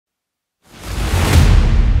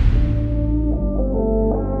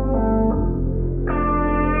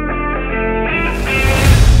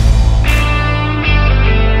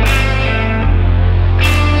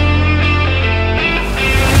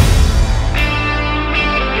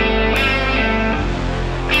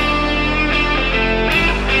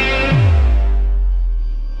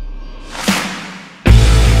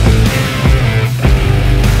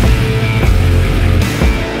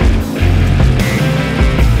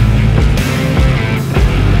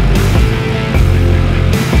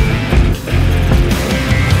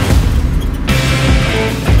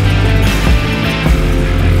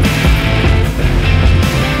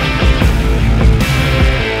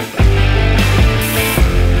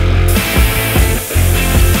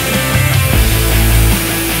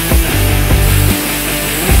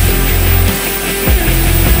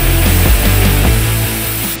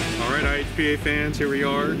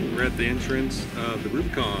We're at the entrance of the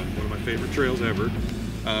Rubicon, one of my favorite trails ever.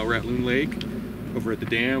 We're at Loon Lake, over at the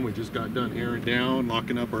dam. We just got done airing down,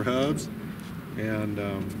 locking up our hubs, and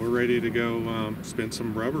we're ready to go spin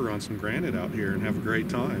some rubber on some granite out here and have a great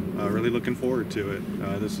time. Really looking forward to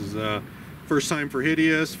it. This is first time for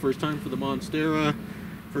HiDEOUS, first time for the MonsTERRA,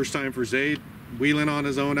 first time for Zaed wheeling on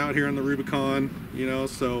his own out here on the Rubicon, you know,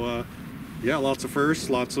 so yeah, lots of firsts,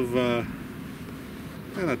 lots of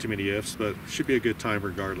not too many ifs, but should be a good time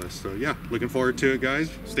regardless. So yeah, looking forward to it,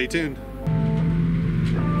 guys. Stay tuned.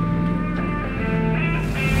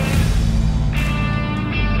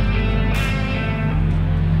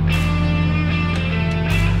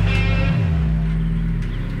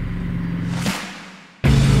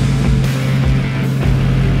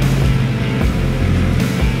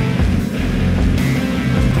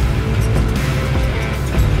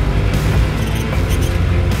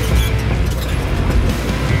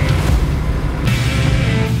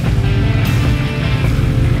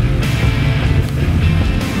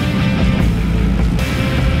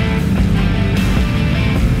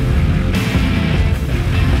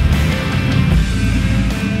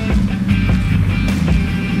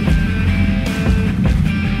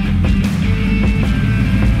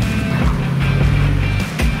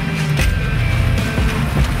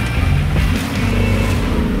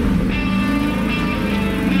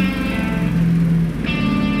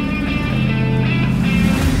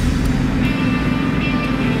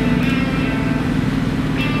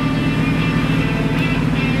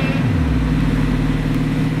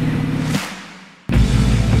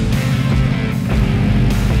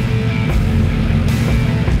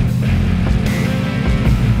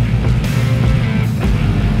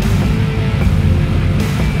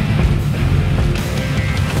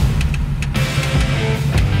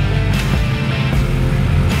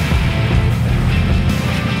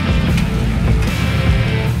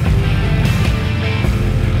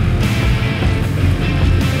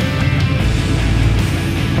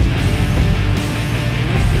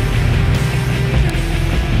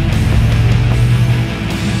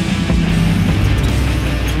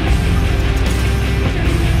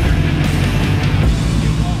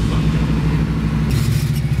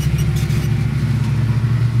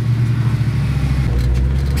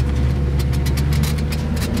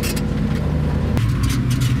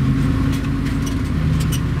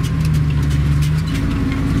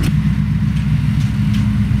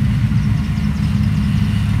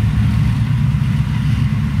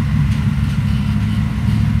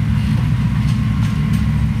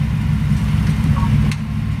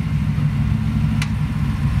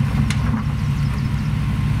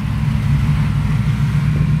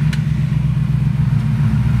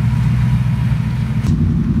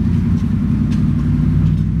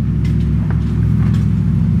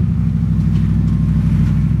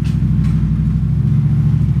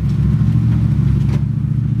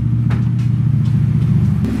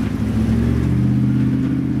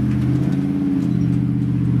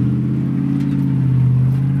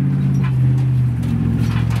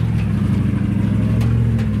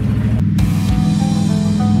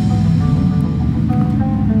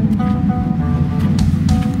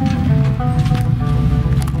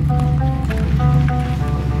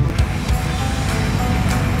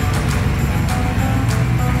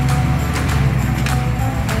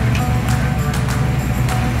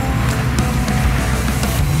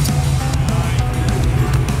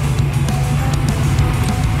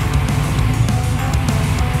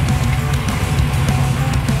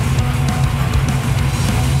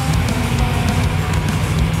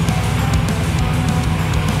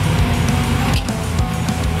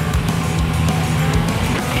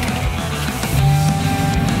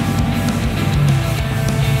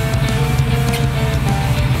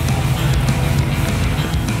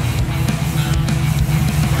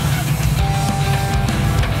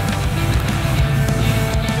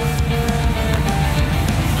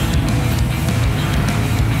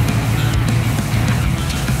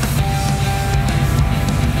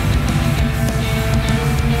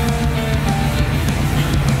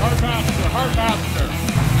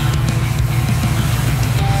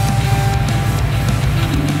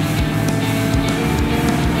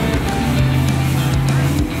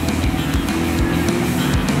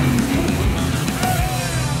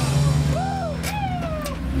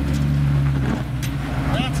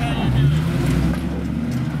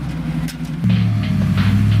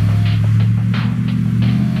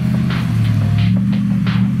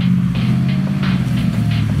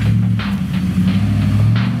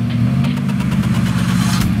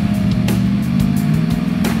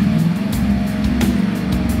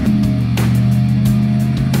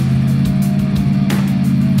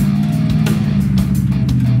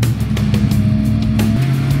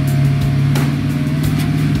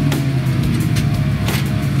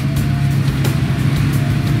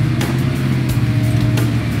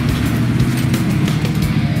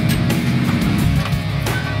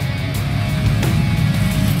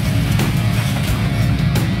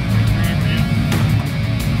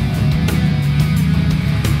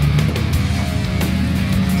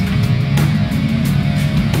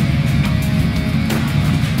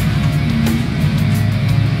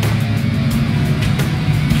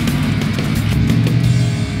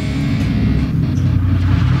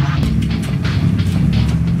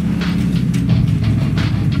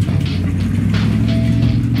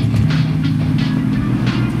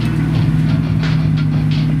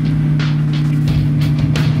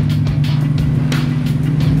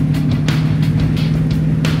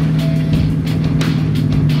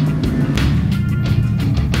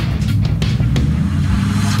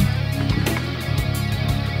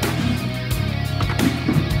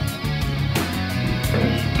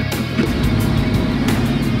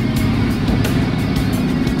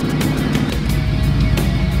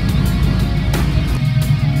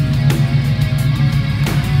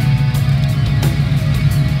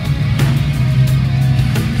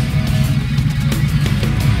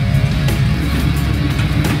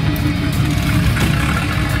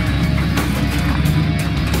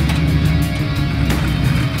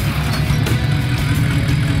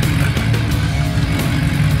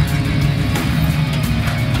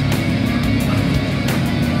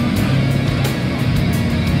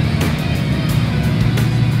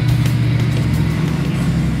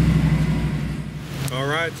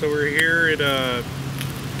 at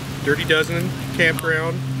Dirty Dozen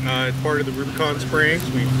campground. It's part of the Rubicon Springs.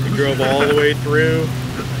 We drove all the way through.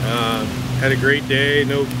 Had a great day.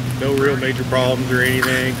 No real major problems or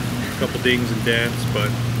anything. A couple dings and dents, but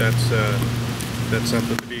that's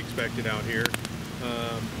something to be expected out here.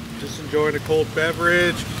 Just enjoying a cold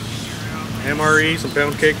beverage, MRE, some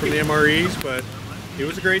pound cake from the MREs, but it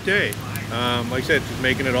was a great day. Like I said, just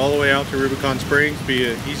making it all the way out to Rubicon Springs.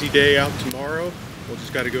 Be an easy day out tomorrow. We'll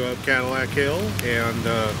just got to go up Cadillac Hill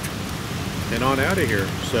and on out of here.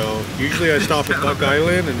 So usually I stop at Buck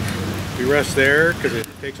Island and we rest there because it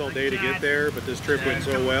takes all day to get there, but this trip went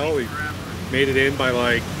so well. We made it in by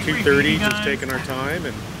like 2:30, just taking our time,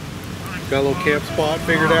 and got a little camp spot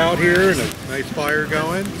figured out here and a nice fire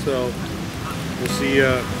going. So we'll see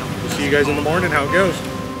you guys in the morning how it goes.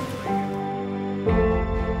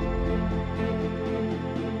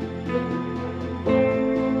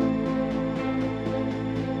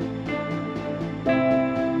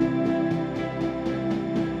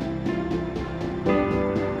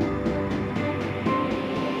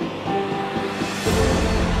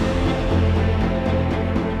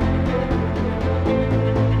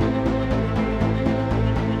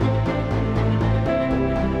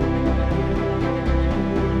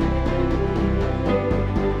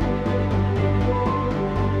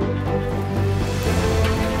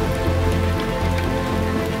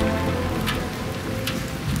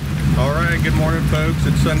 Good morning, folks.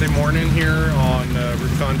 It's Sunday morning here on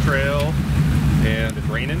Rubicon Trail, and it's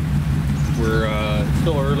raining. We're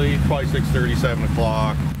still early, probably 6:30, 7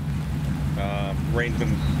 o'clock. Rain's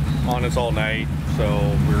been on us all night, so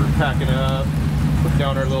we're packing up, putting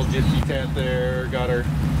down our little gypsy tent there, got our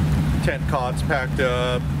tent cots packed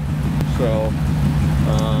up. So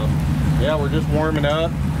yeah, we're just warming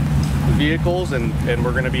up the vehicles, and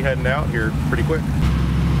we're going to be heading out here pretty quick.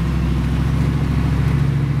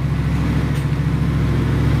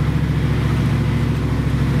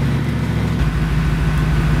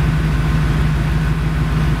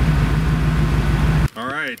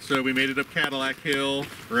 So we made it up Cadillac Hill.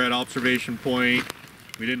 We're at observation point.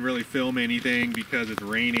 We didn't really film anything because it's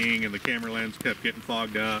raining and the camera lens kept getting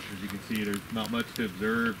fogged up. As you can see, there's not much to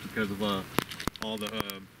observe because of all the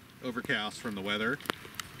overcast from the weather.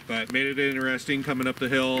 But made it interesting coming up the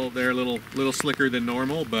hill. They're a little slicker than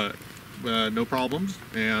normal, but no problems.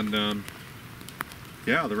 And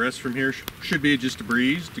yeah, the rest from here should be just a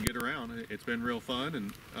breeze to get around. It's been real fun,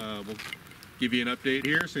 and we'll give you an update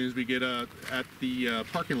here as soon as we get at the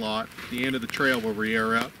parking lot, the end of the trail where we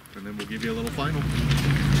air up, and then we'll give you a little final.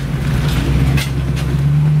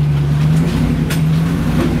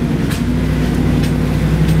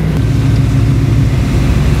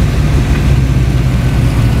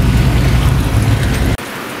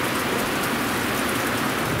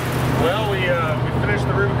 Well, we finished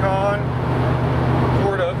the Rubicon,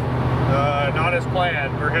 sort of, not as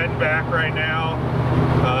planned. We're heading back right now.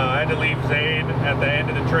 I had to leave Zaed at the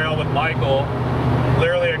end of the trail with Michael,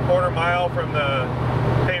 literally a quarter mile from the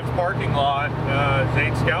paved parking lot.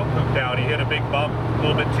 Zaed's scout pooped out. He hit a big bump a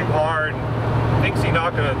little bit too hard. Thinks he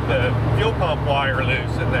knocked the fuel pump wire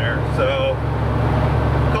loose in there. So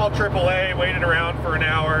called AAA, waited around for an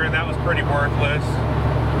hour, and that was pretty worthless.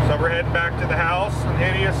 So we're heading back to the house in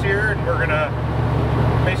HiDEOUS here, and we're gonna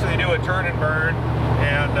basically do a turn and burn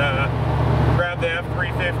and grab the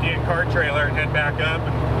F350 and car trailer and head back up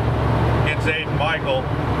and get Zaed and Michael.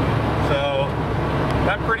 So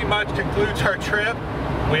that pretty much concludes our trip.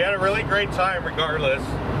 We had a really great time regardless.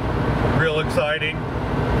 Real exciting,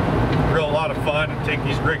 real lot of fun to take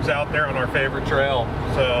these rigs out there on our favorite trail.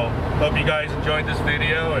 So hope you guys enjoyed this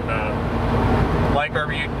video, and like our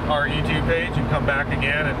YouTube page and come back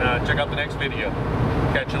again and check out the next video.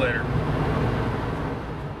 Catch you later.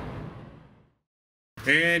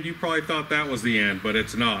 And you probably thought that was the end, but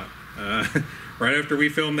it's not. Right after we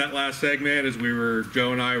filmed that last segment, as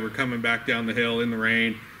Joe and I were coming back down the hill in the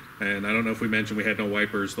rain, and I don't know if we mentioned we had no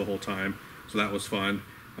wipers the whole time, so that was fun.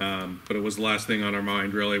 But it was the last thing on our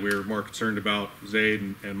mind, really. We were more concerned about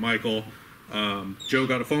Zaed and Michael. Joe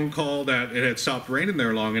got a phone call that it had stopped raining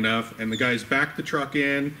there long enough, and the guys backed the truck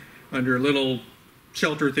in under a little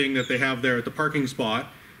shelter thing that they have there at the parking spot.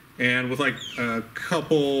 And with like a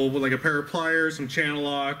pair of pliers, some channel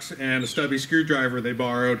locks, and a stubby screwdriver they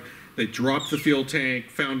borrowed, they dropped the fuel tank,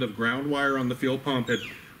 found the ground wire on the fuel pump had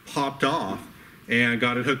popped off, and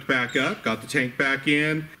got it hooked back up, got the tank back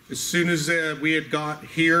in. As soon as we had got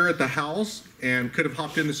here at the house and could have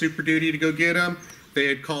hopped into Super Duty to go get them,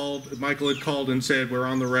 Michael had called and said, we're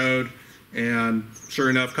on the road. And sure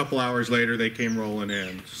enough, a couple hours later, they came rolling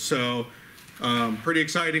in. So Pretty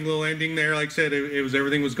exciting little ending there. Like I said,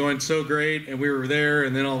 everything was going so great, and we were there,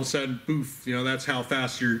 and then all of a sudden, poof, you know, that's how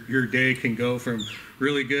fast your day can go from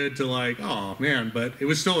really good to like, oh man, but it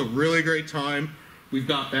was still a really great time. We've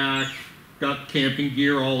got back, got camping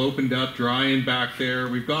gear all opened up, drying back there.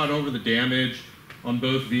 We've gone over the damage on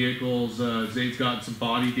both vehicles. Zaed's got some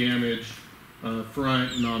body damage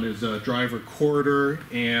front and on his driver quarter,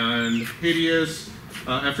 and HiDEOUS,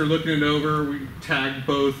 after looking it over, we tagged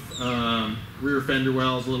both rear fender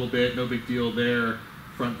wells a little bit, no big deal there.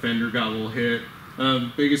 Front fender got a little hit.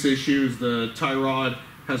 Biggest issue is the tie rod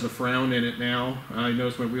has a frown in it now. I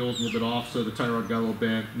noticed my wheel was a little bit off, so the tie rod got a little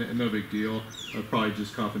bent. No big deal. I'll probably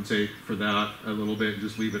just compensate for that a little bit and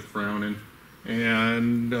just leave it frowning.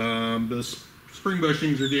 And the spring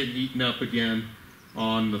bushings are getting eaten up again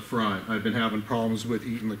on the front. I've been having problems with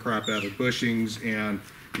eating the crap out of bushings, and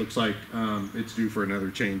looks like it's due for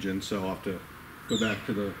another change in, so I'll have to go back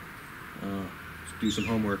to the do some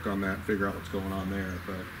homework on that and figure out what's going on there.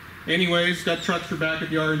 But anyways, got trucks for back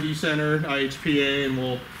at the R&D center, IHPA, and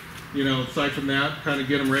we'll, you know, aside from that, kind of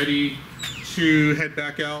get them ready to head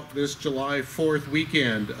back out this July 4th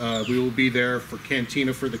weekend. We will be there for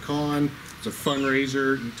Cantina for the Con. It's a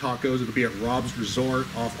fundraiser, eat tacos. It'll be at Rob's Resort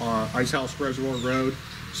off Ice House Reservoir Road.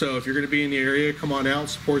 So if you're going to be in the area, come on out,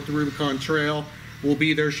 support the Rubicon Trail. We'll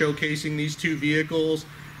be there showcasing these two vehicles,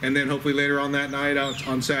 and then hopefully later on that night, out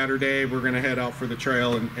on Saturday, we're going to head out for the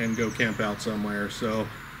trail and go camp out somewhere. So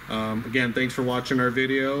again, thanks for watching our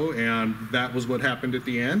video, and that was what happened at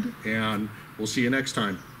the end, and we'll see you next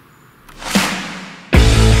time.